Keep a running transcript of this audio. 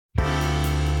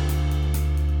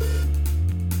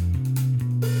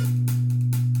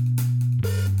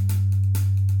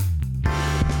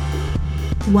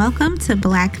Welcome to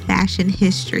Black Fashion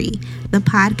History, the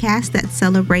podcast that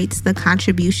celebrates the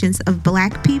contributions of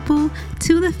Black people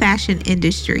to the fashion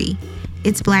industry.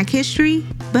 It's Black history,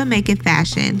 but make it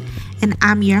fashion. And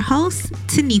I'm your host,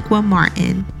 Taniqua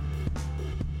Martin.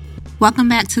 Welcome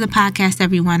back to the podcast,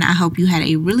 everyone. I hope you had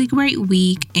a really great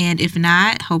week. And if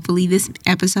not, hopefully this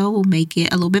episode will make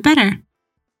it a little bit better.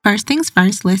 First things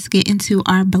first, let's get into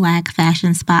our Black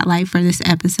fashion spotlight for this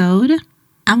episode.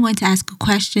 I'm going to ask a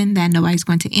question that nobody's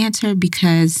going to answer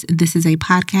because this is a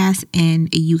podcast and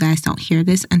you guys don't hear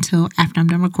this until after I'm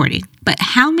done recording. But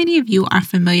how many of you are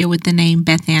familiar with the name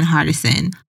Beth Ann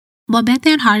Hardison? Well, Beth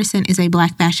Ann Hardison is a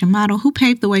Black fashion model who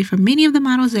paved the way for many of the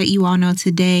models that you all know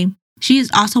today. She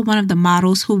is also one of the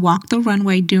models who walked the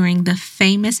runway during the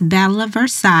famous Battle of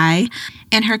Versailles,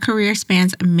 and her career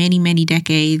spans many, many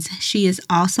decades. She is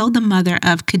also the mother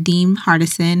of Kadeem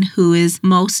Hardison, who is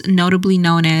most notably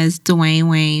known as Dwayne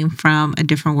Wayne from A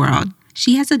Different World.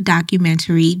 She has a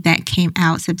documentary that came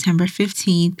out September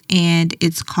 15th, and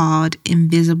it's called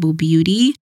Invisible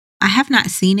Beauty. I have not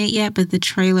seen it yet, but the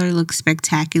trailer looks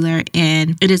spectacular,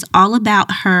 and it is all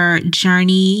about her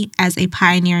journey as a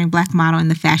pioneering Black model in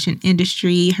the fashion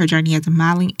industry, her journey as a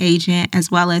modeling agent, as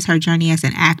well as her journey as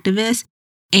an activist,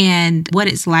 and what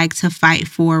it's like to fight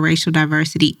for racial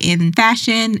diversity in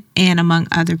fashion and among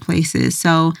other places.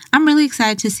 So I'm really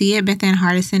excited to see it. Beth Ann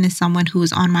Hardison is someone who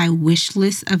is on my wish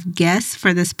list of guests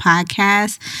for this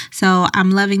podcast. So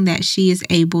I'm loving that she is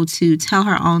able to tell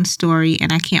her own story,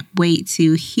 and I can't wait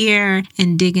to hear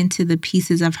and dig into the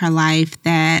pieces of her life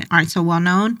that aren't so well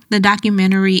known. The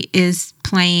documentary is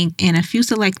playing in a few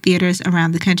select theaters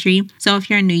around the country. So if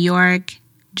you're in New York,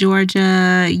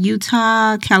 Georgia,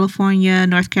 Utah, California,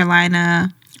 North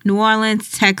Carolina, New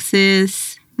Orleans,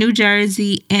 Texas, New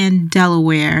Jersey, and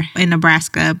Delaware and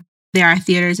Nebraska, there are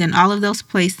theaters in all of those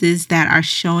places that are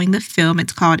showing the film.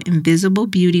 It's called Invisible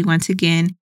Beauty once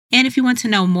again. And if you want to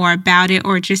know more about it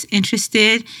or just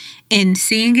interested in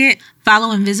seeing it,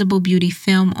 follow Invisible Beauty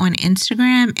Film on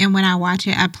Instagram. And when I watch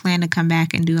it, I plan to come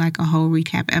back and do like a whole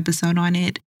recap episode on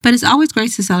it. But it's always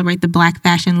great to celebrate the Black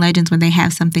fashion legends when they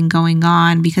have something going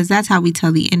on, because that's how we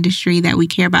tell the industry that we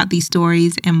care about these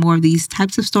stories, and more of these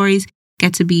types of stories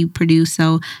get to be produced.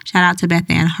 So shout out to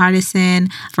Beth Ann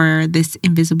Hardison for this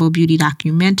Invisible Beauty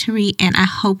documentary, and I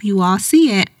hope you all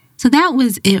see it. So that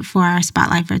was it for our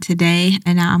spotlight for today.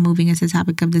 And now I'm moving into the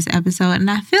topic of this episode.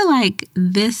 And I feel like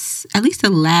this, at least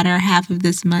the latter half of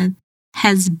this month,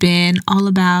 has been all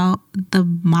about the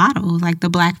models, like the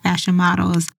Black fashion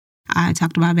models. I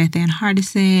talked about Beth Ann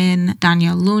Hardison,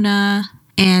 Danielle Luna,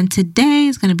 and today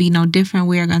is going to be no different.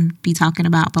 We are going to be talking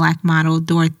about Black model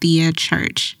Dorothea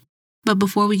Church. But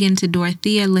before we get into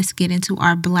Dorothea, let's get into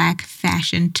our Black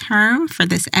fashion term for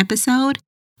this episode,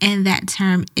 and that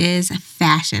term is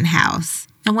fashion house.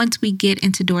 And once we get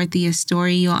into Dorothea's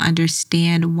story, you'll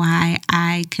understand why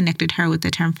I connected her with the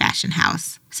term fashion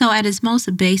house. So at its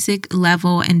most basic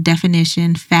level and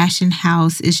definition, fashion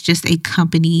house is just a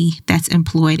company that's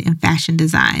employed in fashion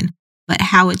design. But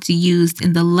how it's used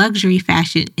in the luxury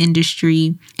fashion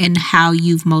industry and how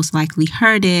you've most likely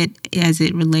heard it as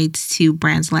it relates to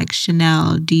brands like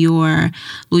Chanel, Dior,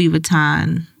 Louis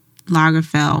Vuitton,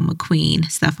 Lagerfeld,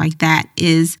 McQueen, stuff like that,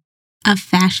 is a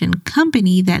fashion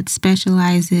company that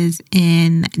specializes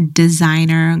in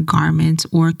designer garments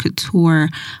or couture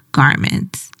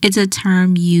garments. It's a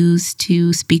term used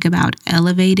to speak about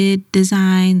elevated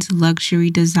designs,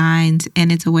 luxury designs,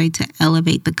 and it's a way to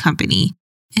elevate the company.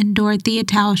 And Dorothea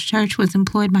Towles Church was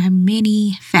employed by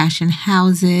many fashion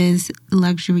houses,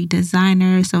 luxury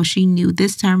designers, so she knew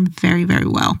this term very, very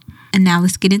well. And now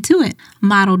let's get into it.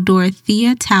 Model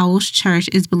Dorothea Towles Church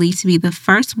is believed to be the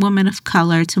first woman of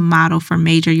color to model for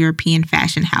major European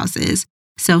fashion houses.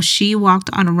 So she walked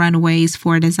on runways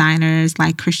for designers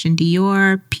like Christian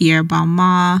Dior, Pierre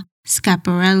Balmain,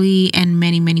 Schiaparelli, and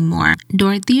many, many more.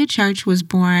 Dorothea Church was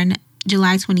born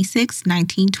July 26,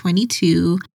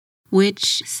 1922,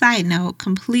 which, side note,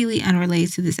 completely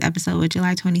unrelated to this episode, but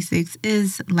July 26th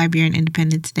is Liberian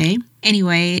Independence Day.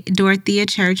 Anyway, Dorothea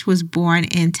Church was born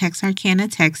in Texarkana,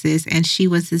 Texas, and she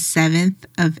was the seventh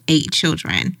of 8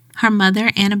 children. Her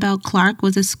mother, Annabelle Clark,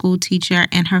 was a school teacher,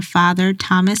 and her father,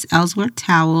 Thomas Ellsworth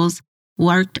Towles,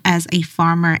 worked as a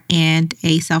farmer and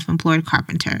a self-employed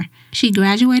carpenter. She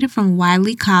graduated from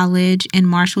Wiley College in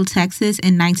Marshall, Texas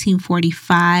in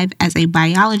 1945 as a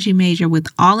biology major with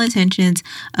all intentions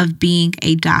of being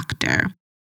a doctor.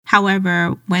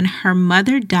 However, when her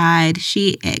mother died,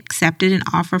 she accepted an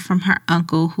offer from her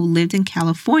uncle who lived in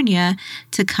California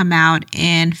to come out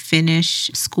and finish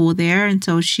school there. And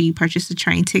so she purchased a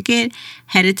train ticket,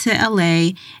 headed to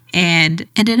LA, and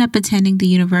ended up attending the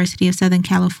University of Southern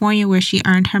California, where she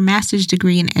earned her master's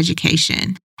degree in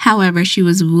education. However, she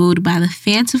was wooed by the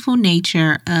fanciful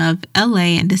nature of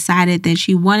LA and decided that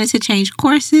she wanted to change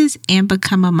courses and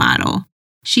become a model.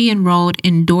 She enrolled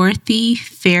in Dorothea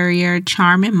Farrier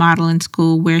Charm and Modeling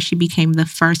School, where she became the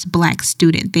first Black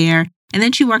student there. And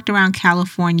then she worked around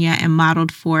California and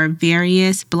modeled for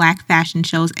various Black fashion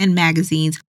shows and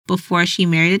magazines before she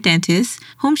married a dentist,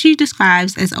 whom she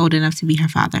describes as old enough to be her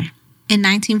father. In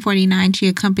 1949, she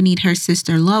accompanied her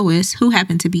sister Lois, who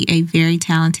happened to be a very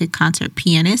talented concert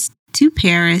pianist, to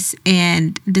Paris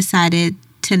and decided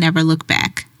to never look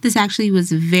back. This actually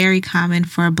was very common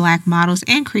for Black models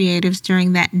and creatives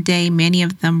during that day. Many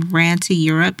of them ran to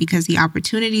Europe because the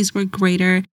opportunities were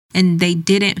greater and they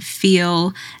didn't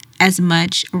feel as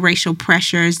much racial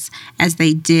pressures as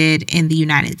they did in the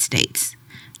United States.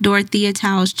 Dorothea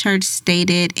Towles Church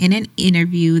stated in an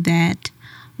interview that,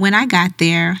 "When I got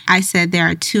there, I said there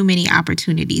are too many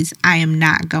opportunities. I am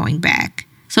not going back."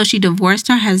 So she divorced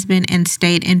her husband and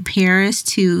stayed in Paris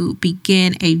to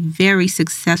begin a very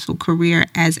successful career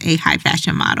as a high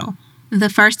fashion model. The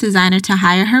first designer to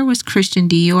hire her was Christian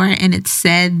Dior, and it's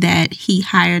said that he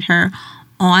hired her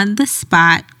on the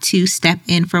spot to step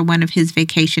in for one of his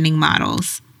vacationing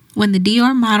models. When the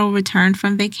Dior model returned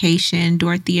from vacation,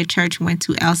 Dorothea Church went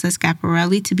to Elsa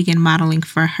Schiaparelli to begin modeling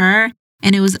for her,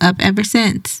 and it was up ever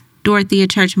since. Dorothea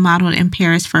Church modeled in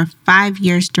Paris for 5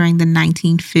 years during the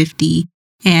 1950s.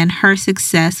 And her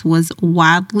success was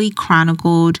widely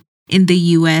chronicled in the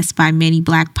U.S. by many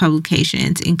Black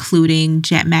publications, including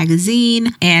Jet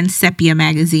Magazine and Sepia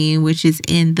Magazine, which is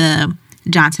in the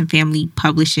Johnson family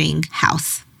publishing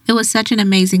house. It was such an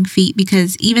amazing feat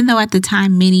because even though at the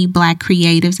time many Black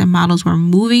creatives and models were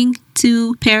moving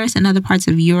to Paris and other parts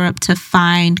of Europe to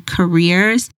find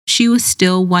careers, she was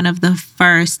still one of the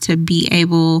first to be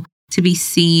able to be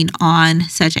seen on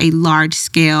such a large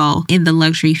scale in the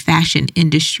luxury fashion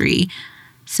industry.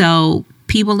 So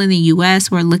people in the U.S.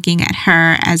 were looking at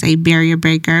her as a barrier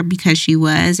breaker because she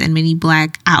was, and many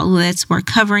Black outlets were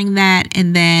covering that.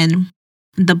 And then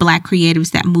the Black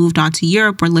creatives that moved on to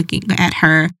Europe were looking at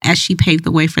her as she paved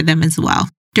the way for them as well.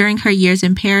 During her years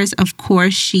in Paris, of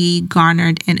course, she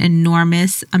garnered an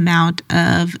enormous amount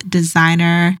of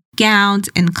designer gowns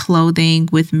and clothing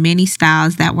with many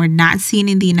styles that were not seen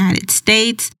in the United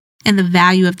States. And the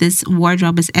value of this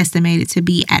wardrobe is estimated to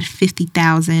be at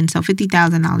 $50,000. So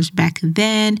 $50,000 back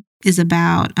then is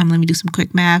about, let me do some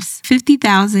quick maths.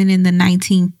 $50,000 in the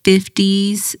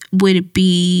 1950s would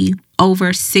be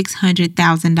over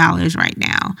 $600,000 right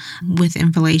now with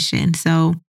inflation.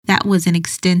 So that was an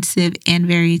extensive and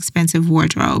very expensive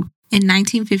wardrobe. In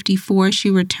 1954, she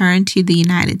returned to the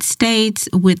United States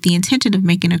with the intention of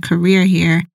making a career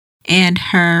here, and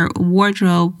her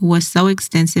wardrobe was so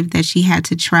extensive that she had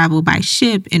to travel by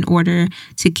ship in order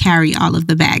to carry all of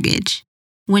the baggage.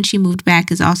 When she moved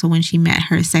back is also when she met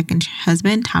her second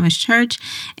husband, Thomas Church,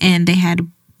 and they had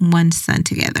one son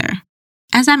together.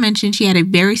 As I mentioned, she had a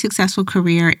very successful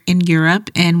career in Europe,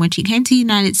 and when she came to the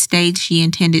United States, she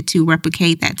intended to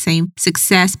replicate that same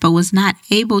success, but was not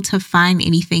able to find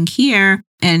anything here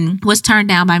and was turned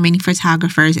down by many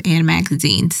photographers and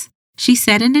magazines. She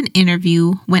said in an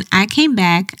interview, "When I came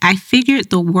back, I figured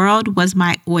the world was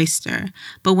my oyster.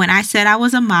 But when I said I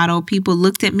was a model, people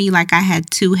looked at me like I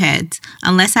had two heads.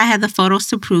 Unless I had the photos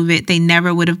to prove it, they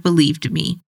never would have believed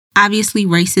me." Obviously,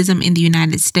 racism in the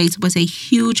United States was a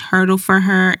huge hurdle for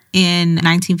her in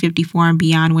 1954 and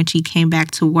beyond when she came back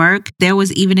to work. There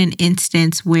was even an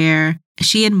instance where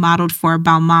she had modeled for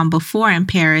Balmain before in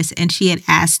Paris, and she had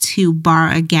asked to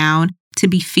borrow a gown to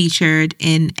be featured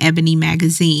in Ebony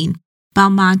magazine.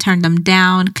 Balmain turned them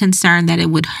down, concerned that it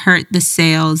would hurt the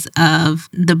sales of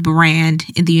the brand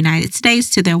in the United States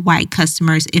to their white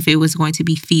customers if it was going to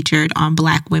be featured on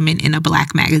Black women in a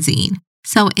Black magazine.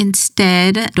 So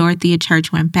instead, Dorothea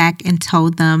Church went back and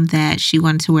told them that she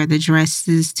wanted to wear the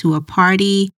dresses to a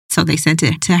party. So they sent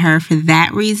it to her for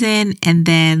that reason, and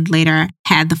then later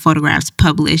had the photographs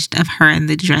published of her in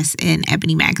the dress in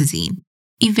Ebony magazine.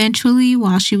 Eventually,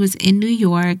 while she was in New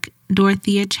York,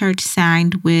 Dorothea Church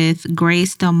signed with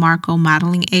Grace Del Marco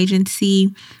Modeling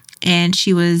Agency, and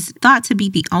she was thought to be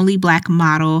the only Black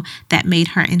model that made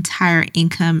her entire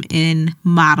income in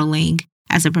modeling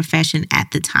as a profession at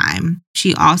the time.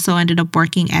 She also ended up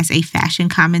working as a fashion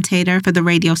commentator for the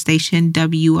radio station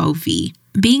WOV.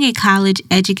 Being a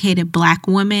college-educated Black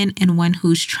woman and one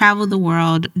who's traveled the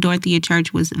world, Dorothea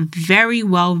Church was very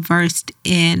well versed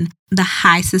in the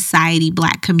high society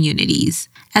Black communities.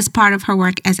 As part of her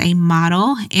work as a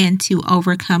model and to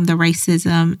overcome the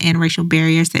racism and racial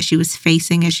barriers that she was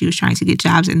facing as she was trying to get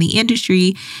jobs in the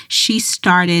industry, she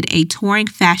started a touring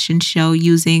fashion show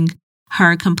using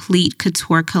her complete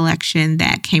couture collection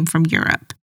that came from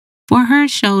Europe. For her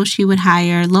show, she would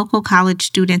hire local college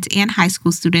students and high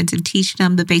school students and teach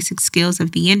them the basic skills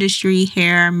of the industry,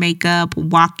 hair, makeup,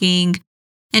 walking,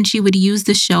 and she would use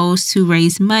the shows to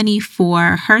raise money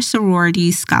for her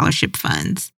sorority's scholarship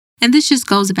funds. And this just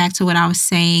goes back to what I was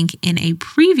saying in a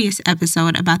previous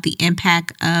episode about the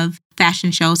impact of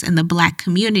fashion shows in the Black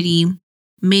community.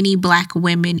 Many Black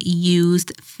women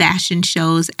used fashion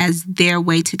shows as their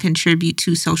way to contribute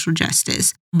to social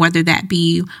justice, whether that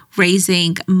be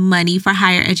raising money for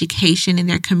higher education in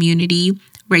their community,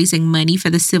 raising money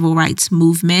for the civil rights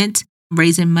movement,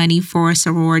 raising money for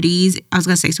sororities. I was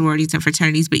going to say sororities and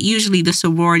fraternities, but usually the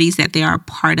sororities that they are a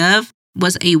part of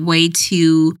was a way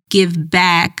to give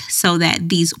back so that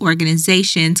these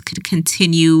organizations could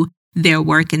continue their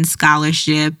work in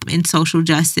scholarship, in social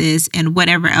justice, and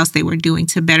whatever else they were doing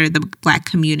to better the Black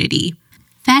community.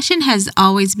 Fashion has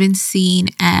always been seen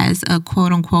as a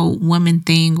quote-unquote woman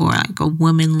thing or like a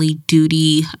womanly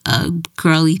duty, a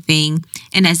girly thing,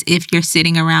 and as if you're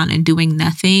sitting around and doing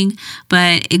nothing.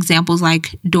 But examples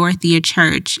like Dorothea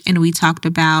Church, and we talked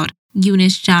about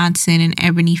Eunice Johnson and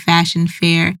Ebony Fashion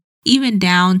Fair, even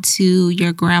down to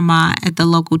your grandma at the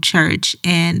local church,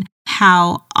 and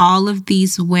how all of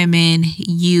these women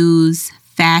use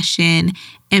fashion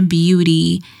and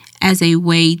beauty as a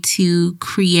way to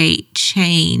create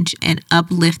change and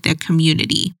uplift their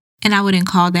community. And I wouldn't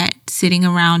call that sitting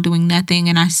around doing nothing,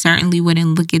 and I certainly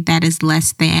wouldn't look at that as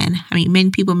less than. I mean, many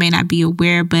people may not be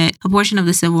aware, but a portion of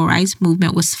the civil rights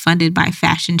movement was funded by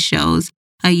fashion shows.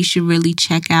 You should really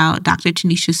check out Dr.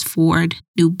 Tanisha Ford's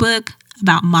new book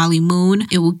about Molly Moon.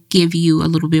 It will give you a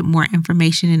little bit more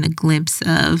information and a glimpse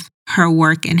of her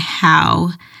work and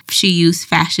how she used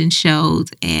fashion shows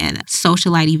and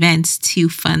socialite events to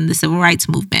fund the civil rights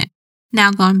movement.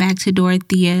 Now going back to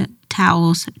Dorothea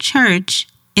Towles' church,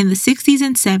 in the 60s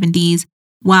and 70s,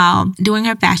 while doing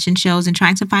her fashion shows and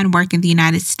trying to find work in the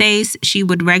United States, she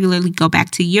would regularly go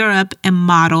back to Europe and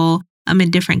model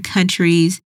in different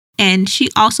countries. And she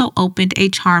also opened a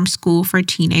charm school for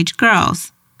teenage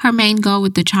girls. Her main goal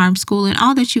with the charm school and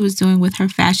all that she was doing with her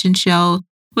fashion show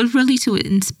was really to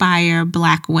inspire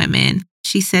Black women.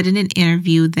 She said in an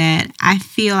interview that, "I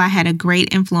feel I had a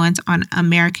great influence on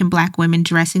American Black women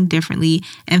dressing differently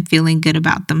and feeling good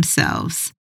about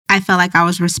themselves. I felt like I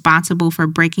was responsible for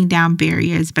breaking down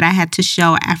barriers, but I had to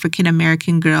show African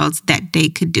American girls that they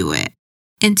could do it."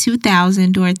 In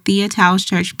 2000, Dorothea Towles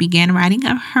Church began writing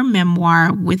her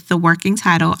memoir with the working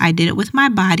title, "I Did It With My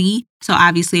Body." So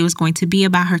obviously it was going to be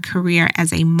about her career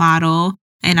as a model,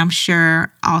 and I'm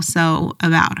sure also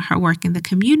about her work in the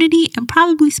community and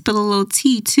probably spill a little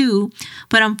tea too.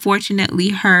 But unfortunately,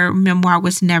 her memoir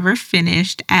was never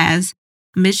finished as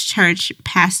Miss Church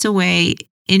passed away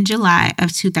in July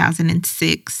of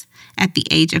 2006 at the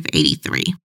age of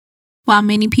 83. While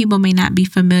many people may not be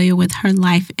familiar with her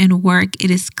life and work, it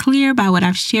is clear by what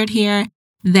I've shared here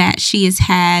that she has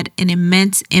had an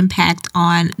immense impact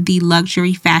on the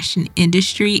luxury fashion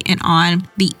industry and on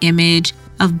the image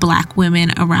of Black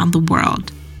women around the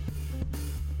world.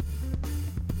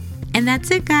 And that's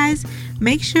it, guys.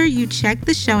 Make sure you check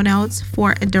the show notes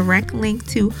for a direct link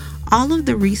to all of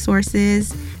the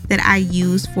resources that I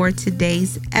use for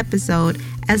today's episode,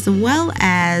 as well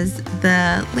as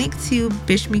the link to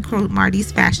Bishmi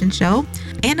Cromartie's fashion show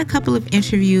and a couple of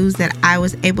interviews that I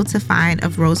was able to find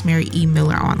of Rosemary E.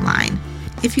 Miller online.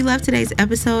 If you love today's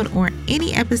episode or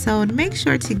any episode, make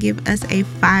sure to give us a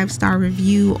 5-star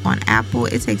review on Apple.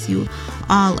 It takes you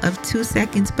all of 2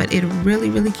 seconds, but it really,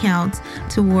 really counts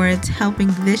towards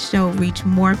helping this show reach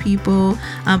more people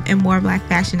and more Black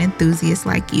fashion enthusiasts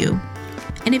like you.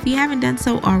 And if you haven't done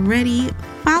so already,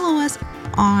 follow us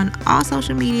on all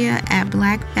social media at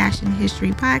Black Fashion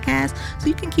History Podcast so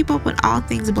you can keep up with all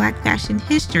things Black fashion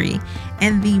history.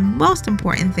 And the most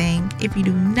important thing, if you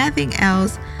do nothing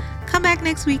else, come back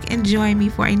next week and join me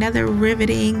for another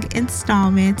riveting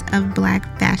installment of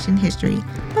Black Fashion History.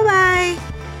 Bye.